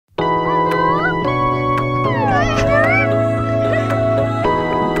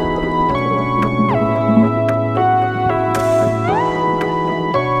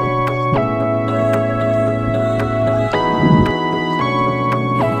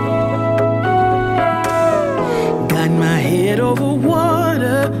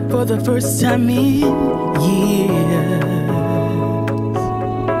for the first time in years.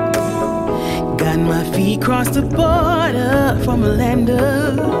 Got my feet crossed the border from a land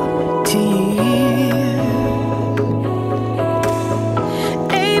of tears.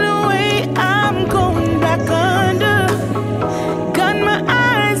 Ain't no way I'm going back under. Got my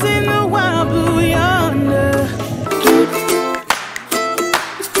eyes in the wild blue yonder.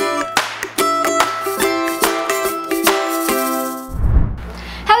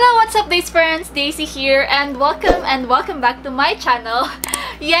 What's up, Days friends? Daisy here, and welcome back to my channel.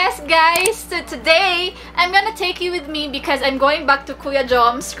 Yes, guys, so today I'm gonna take you with me because I'm going back to Kuya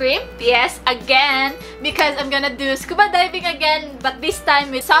Jom's crib. Yes, again, because I'm gonna do scuba diving again, but this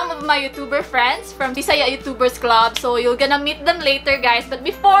time with some of my YouTuber friends from Bisaya Youtubers Club. So you're gonna meet them later, guys. But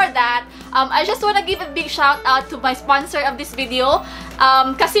before that, I just wanna give a big shout out to my sponsor of this video,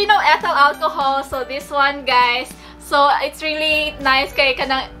 Casino Ethyl Alcohol. So this one, guys. So it's really nice kay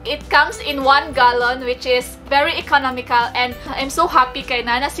kanang it comes in 1 gallon, which is very economical, and I'm so happy kay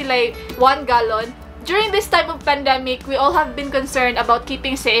nana sila 1 gallon. During this type of pandemic, we all have been concerned about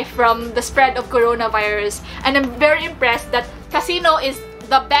keeping safe from the spread of coronavirus, and I'm very impressed that Casino is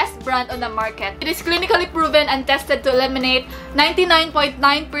the best brand on the market. It is clinically proven and tested to eliminate 99.9%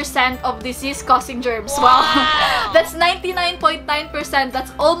 of disease-causing germs. Wow! That's 99.9%.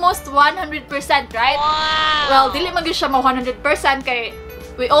 That's almost 100%, right? Wow. Well, dili man gyud siya mo 100% kay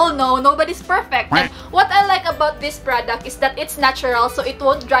we all know nobody's perfect. And what I like about this product is that it's natural, so it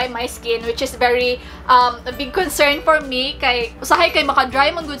won't dry my skin, which is very a big concern for me. Kay usahay kay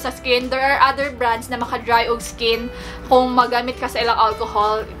maka-dry man gud sa skin. There are other brands na maka-dry og skin kung magamit ka sa ilang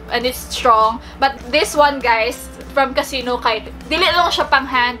alcohol, and it's strong. But this one, guys, from Casino, kay dili lang siya pang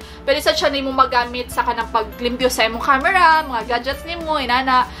hand, pero isa siya nimo magamit sa kanang paglimpyo sa imong camera, mga gadgets nimo,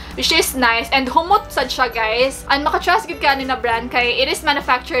 inana, which is nice. And humot sad siya, guys. And maka-trust gid ka ni na brand kay it is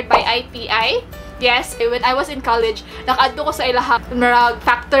manufactured by IPI. Yes, when I was in college, naka-adto ko sa ilaha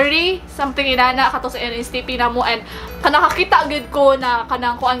factory, something inana kato sa NSTP na mo, and nakakita gud ko na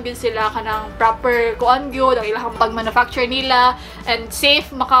kanang kuan gud sila, kanang proper kuan gyud ang ilahang pag-manufacture nila, and safe,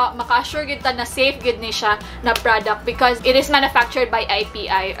 maka-assure gud ta na safe gud ni siya na product because it is manufactured by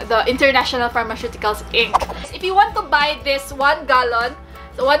IPI, the International Pharmaceuticals Inc. If you want to buy this 1 gallon,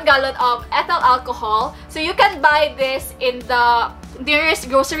 so 1 gallon of ethyl alcohol, so you can buy this in the nearest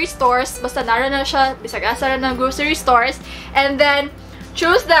grocery stores. Basta nara na siya, bisag asa na grocery stores, and then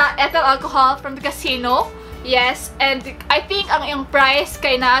choose the ethyl alcohol from the Casino. Yes, and I think ang iyang price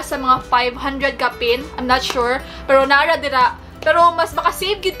kay naa sa mga 500 kapin, I'm not sure, pero nara dira, pero mas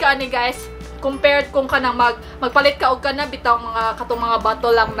maka-save gid ka ani, guys, compared kung kanang magpalit ka og kana bitaw mga katong mga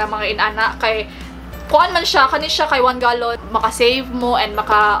bottle lang na mga inana, kay kuan man siya, kani siya kay 1 gallon, maka-save mo and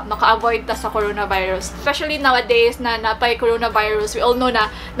maka-avoid ta sa coronavirus. Especially nowadays na napay coronavirus, we all know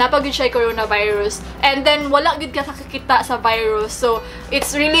na napagid siya coronavirus. And then wala gid ka nakakita sa virus. So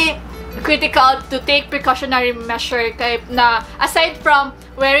it's really critical to take precautionary measure kay na aside from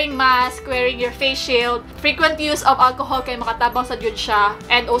wearing mask, wearing your face shield, frequent use of alcohol kay makatabang sa jud siya,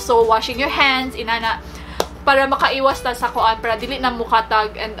 and also washing your hands inana para makaiwas ta sa kuan, para dili na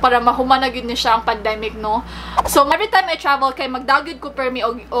mukatag, and para mahumanag yun ni siya ang pandemic, no? So every time I travel kay magdagid ko permi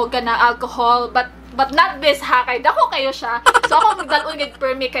og kana alcohol, but not this ha, kay dako kayo siya. So ako magdalon gid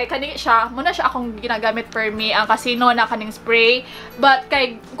permi kay kani siya, muna siya akong ginagamit permi ang Casino na kaning spray, but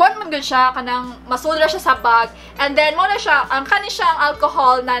kay kuan man gud siya kanang masudra siya sa bag, and then muna siya ang kani siya ang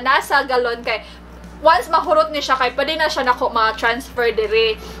alcohol na nasa galon, kay once mahurot ni siya kay pwede na siya nako ma-transfer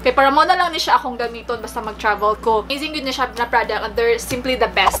dire. Kay para mo na lang ni siya akong gamiton basta mag-travel ko. Amazing yun ni siya na product, and they're simply the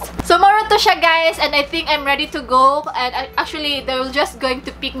best. So moro to siya, guys, and I think I'm ready to go, and actually they will just going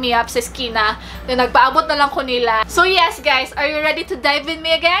to pick me up sa skina. Then nagpaabot na lang ko nila. So yes, guys, are you ready to dive with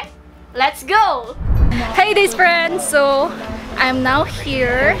me again? Let's go! Hey Days friends! So I'm now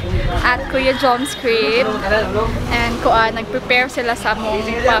here at Kuya Jom's crib, and nag-prepare sila sa mong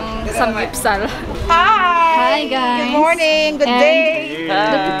pang samgipsal. Hi! Hi guys! Good morning! Good day!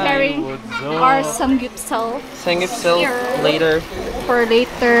 They're preparing our samgipsal later for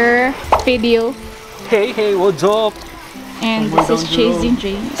later video. Hey, what's up? And this is Chasing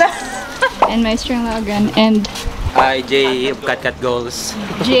James and my string lagan, and Jay of Cat Goals.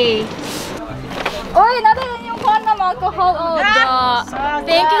 Jay. Oy, natin yung con ng alcohol. Oh,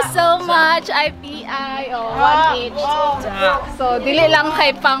 thank you so much, IPI. Oh, 1 each. So, dili lang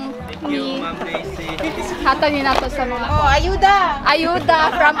kay pang ni. Hatan niyo na to sa mga. Oh, ayuda! Ayuda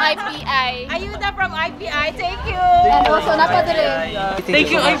from IPI. Ayuda from IPI. Thank you! And also, napadali. Thank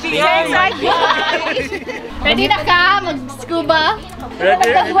you, IPI! Thanks, IPI! Ready na ka? Mag-scuba?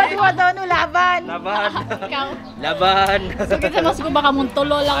 Nagkagwan mo daw no laban. Laban. Ikaw. Laban. So kasi mas ko baka mong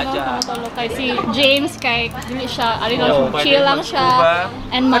tulo lang no, tulo kay si James kay dili siya, chill lang siya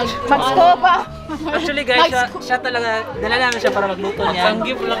and Mag-scuba. Actually guys, siya talaga, dala namin siya para magluto niya.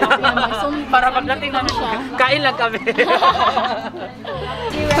 Sanggip lang para pagdating namin siya. Kain lang kami.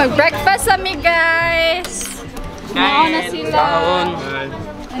 Mag-breakfast kami guys. Mauna sila.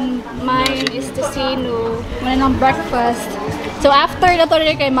 And mine is the sino. Muna ng breakfast. So after na to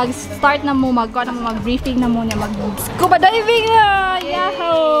rin kayo mag-start na mo, mag-briefing na muna, mag-scuba diving na!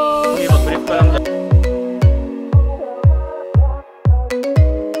 Yahoo! Okay, mag-brief pa lang.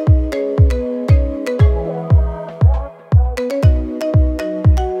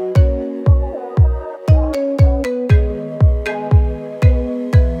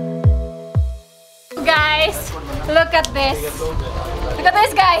 Guys, look at this. Look at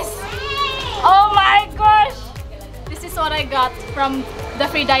this, guys! Oh my gosh! This is what I got from the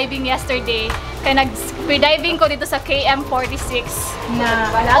FreeDiving yesterday. Kaya nag-FreeDiving ko dito sa KM46.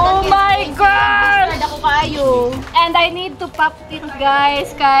 Oh my gosh! Ako kayo. And I need to pop it, guys,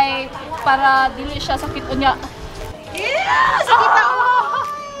 kay para dili siya sakit unya. Yeah! Sakit ako!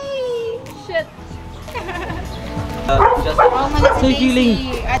 Shit. So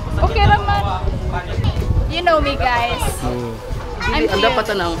feeling. Okay naman. You know me, guys. I'm Ang dapat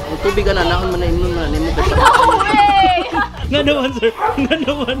here. ang tubig na naon man na imnon man nimo kay No way! Nga naman sir, nga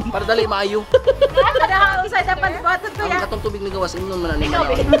naman. para dali maayo. Kada usay dapat buhat to Ang ya. katong tubig ni gawas imnon man na nimo.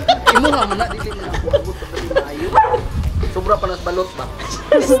 Imo nga man na dili man abot dali maayo. Sobra pa nas balot ba.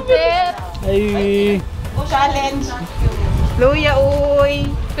 Step. Ay. Challenge. Luya uy.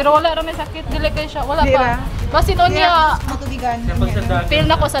 Pero wala rin may sakit. Dili kayo siya. Wala Di pa. ba? Basta noon niya, Matubigan. feel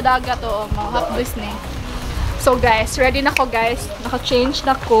na ko sa dagat o mga half-boys ni. So guys, ready na ko guys. Naka-change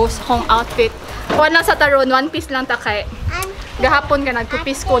na ko sa akong outfit. Kuha na sa taron, one piece lang takay. Gahapon ka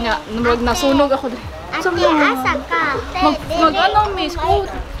nagkupis ko niya. Nasunog ako. So, asa ka? Mag-ano, miss?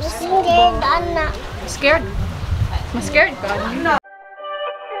 Scared, anak. Scared? Mas scared ka?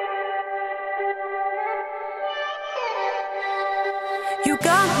 You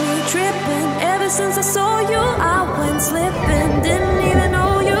got me tripping. Ever since I saw you, I went slipping. Didn't even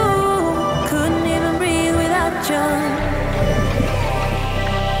know you. Couldn't even breathe without you.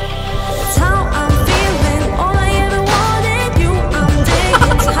 That's how I'm feeling. All I ever wanted, you I'm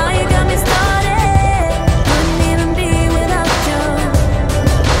digging. How you got me started. Couldn't even be without you.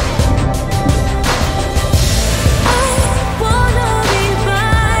 I wanna be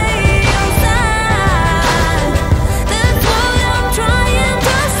by your side. That's what I'm trying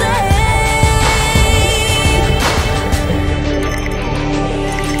to say.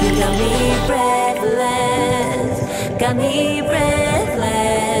 You got me breathless, got me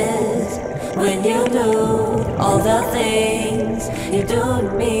breathless. When you do all the things you do to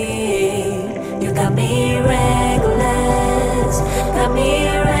me, you got me reckless, got me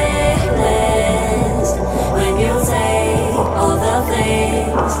reckless. When you say all the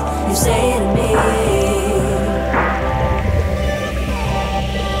things you say to me.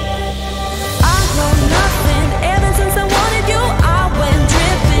 I know nothing. Ever since I wanted you, I went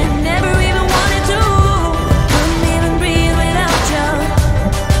dripping. Never even wanted to. Couldn't even breathe without you.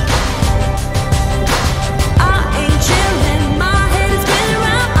 I ain't chilling. My head is spinning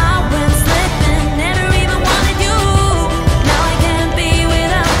around. I went slipping. Never even wanted you. Now I can't be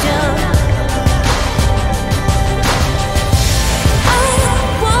without you. I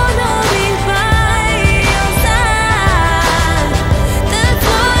wanna be by your side. That's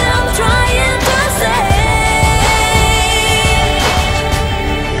what I'm trying to say.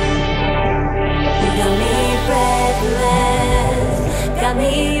 You got me breathless, got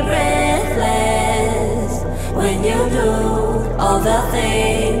me breathless. When you do all the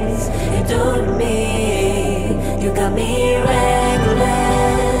things you do to me, you got me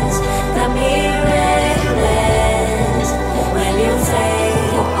reckless, got me reckless. When you say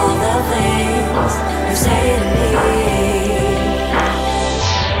all the things you say to me.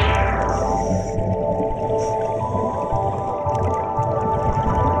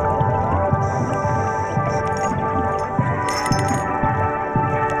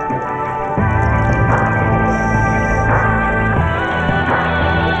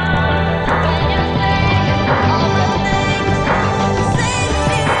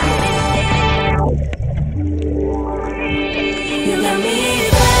 You got me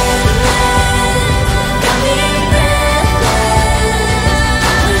breathless, got me breathless.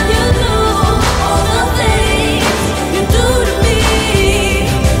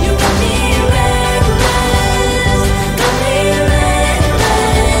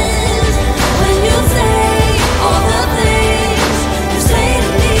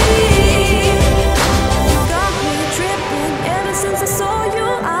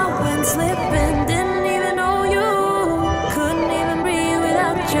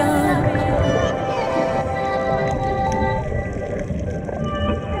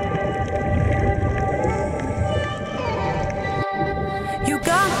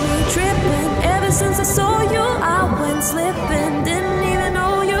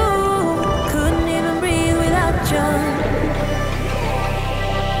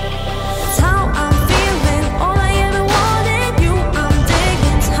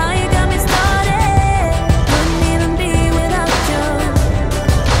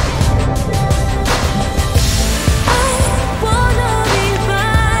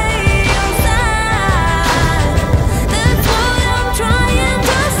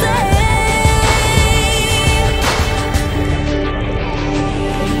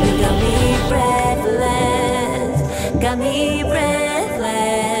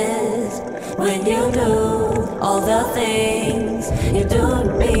 all the things you do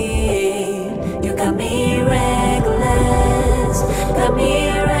to me. You got me reckless, got me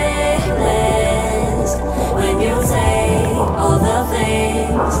reckless. When you say all the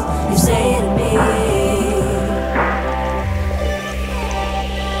things you say to me.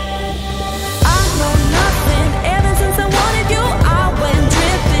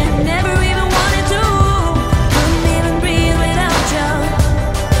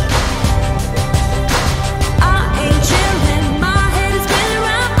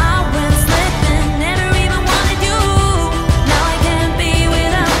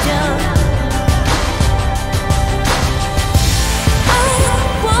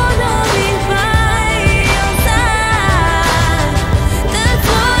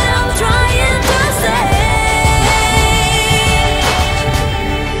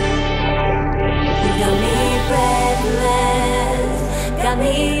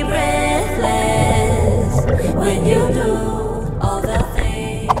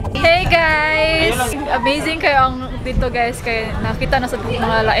 Hey guys! Amazing kayo ang dito guys, kaya nakita na sa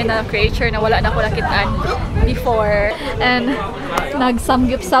mga lain na creature na wala na ako nakitaan before. And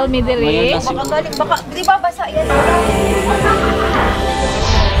nag-samgyupsal mi diri. Baka, di ba basa yan?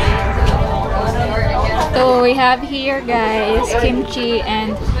 So we have here guys, kimchi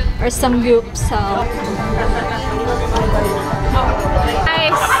and or samgyupsal.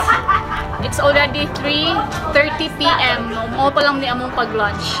 Guys, it's already 3:30 PM. Mo pa lang ni among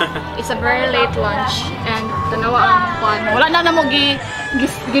pag-lunch. It's a very late lunch and tanawa ang pan. Wala na namo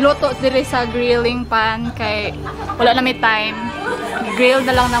giluto diri sa grilling pan kay wala na may time. Grill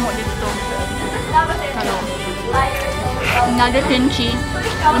na lang namo dito. Hello. Another kimchi.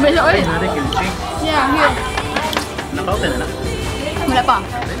 Another kimchi? Yeah, here. Nakautin na. Wala pa.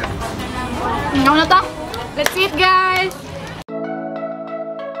 Ano na to? Let's eat guys!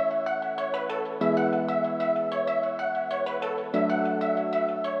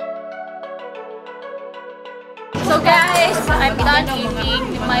 So guys, I'm done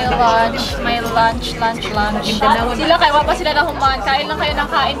eating my lunch. Sila kayo, wapa sila na human. Kain lang kayo ng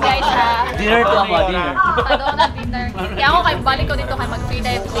kain guys ha. Dinner to ako, dinner. Ano na dinner. Kaya ako kayo, balik ko dito kayo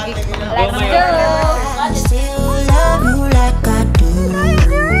mag-free-dive. Sige, let's go! I still love you like I do.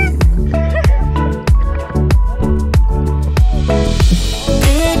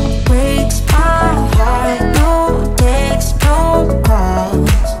 It breaks my heart. No text, no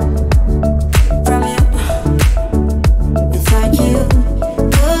calls from you. Without you,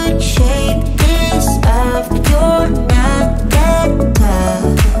 could shape this up. You're not that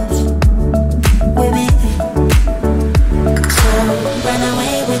tough with me. So run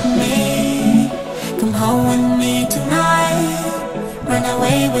away with me. Come home with me tonight. Run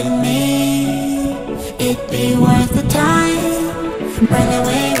away with me. It'd be worth the time. Run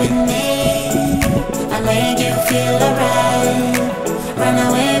away with me. I'll make you feel alright. Run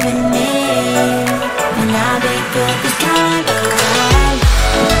away with me. And I'll be good this time around.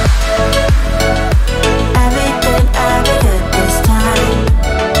 I'll be good this time.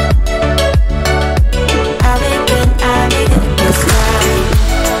 I'll be good this time.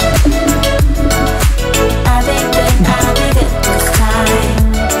 I'll be good this time.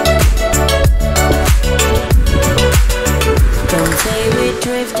 Don't say we're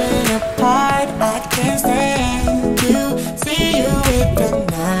drifting apart. I can't stand to see you with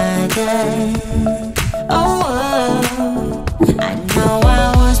another. Oh, I know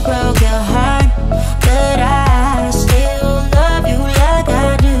I once broke your heart, but I still love you like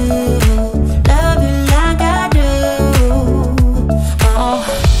I do. Love you like I do. Oh,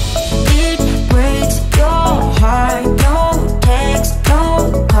 it breaks your heart. No text,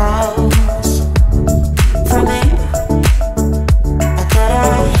 no calls from me. I thought I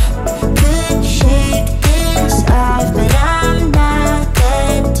could shake this off, but I'm not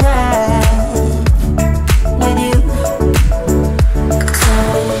that tough with you. So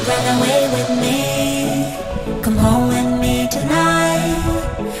run away with me. Come home with me tonight.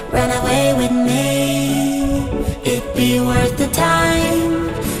 Run away with me. It'd be worth the time.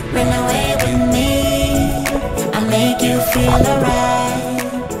 Run away with me. I'll make you feel alright.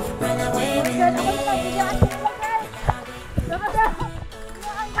 Run away with me.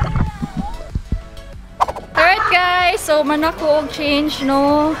 Alright guys, so man ako og change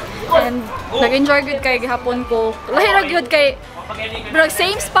no. And nag-enjoy good kay gihapon ko. Lahi ra gyud kay bro,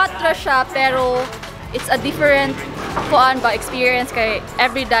 same spot ra siya pero it's a different kuan ba experience kay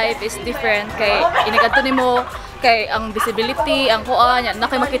every dive is different kay inigadto nimo kay ang visibility, ang kuan na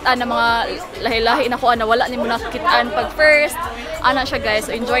kay makita na mga lahi-lahi na kuan na wala nimo nakitaan pag first. Ana siya guys,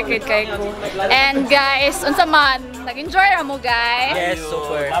 so enjoy kay ko. And guys, unsa man, nag-enjoy ra mo guys? Yes,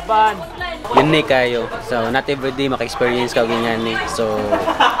 super. Laban. unique kayo. So, not every day maka-experience ka ganyan eh. So,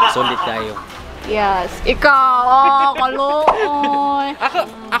 solid kayo. Yes. Ikaw, kaloy.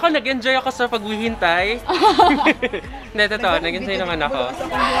 Ako nag-enjoy ako sa paghihintay. Hindi, totoo. Nag-enjoy naman ako.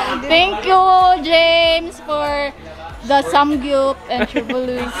 Thank you, James, for the samgyup and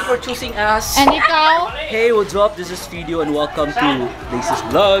tribulus. For choosing us. And ikaw? Hey, what's up? This is Video and welcome to Daisy's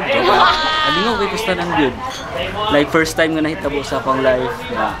Vlog. Alinaw kayo gusto ng good. Like first time nga nahitabo sa akong life.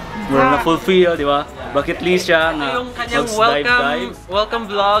 Mura na fulfill, di ba? Bucket list siya nga. Yung kanyang welcome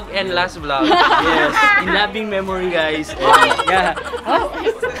vlog and last vlog. Yes, in loving memory guys. And, yeah.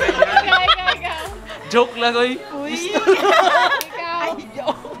 Joke lang oy.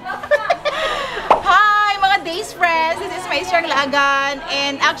 Hi mga Days friends, this is my Siyang Lagan,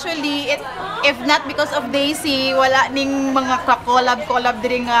 and actually if not because of Daisy, wala ning mga collab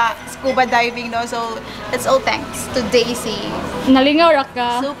diri nga scuba diving, no. So that's all thanks to Daisy. Nalingaw ra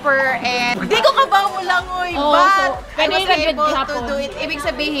ka. Super, and di ko kabaw mo lang oy, Oh, but so, I pwede was ra jud able to gihapon. do it. Ibig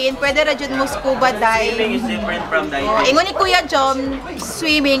sabihin, pwede ra jud mo scuba dive. Swimming is different from diving. Ingon ni Kuya Jom,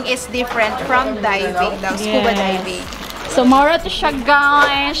 swimming is different from diving, daw, scuba Yes. diving. So, mara to siya,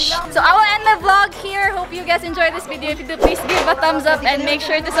 guys. So, I will end the vlog here. Hope you guys enjoyed this video. If you do, please give a thumbs up and make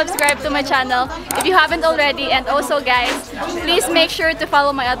sure to subscribe to my channel if you haven't already. And also, guys, please make sure to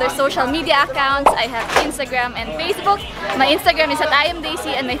follow my other social media accounts. I have Instagram and Facebook. My Instagram is at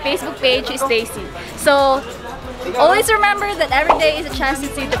iamdaysee and my Facebook page is Daisy. So, always remember that every day is a chance to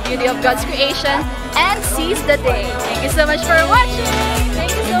see the beauty of God's creation and seize the day. Thank you so much for watching.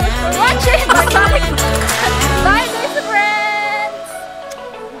 Thank you so much for watching. Bye.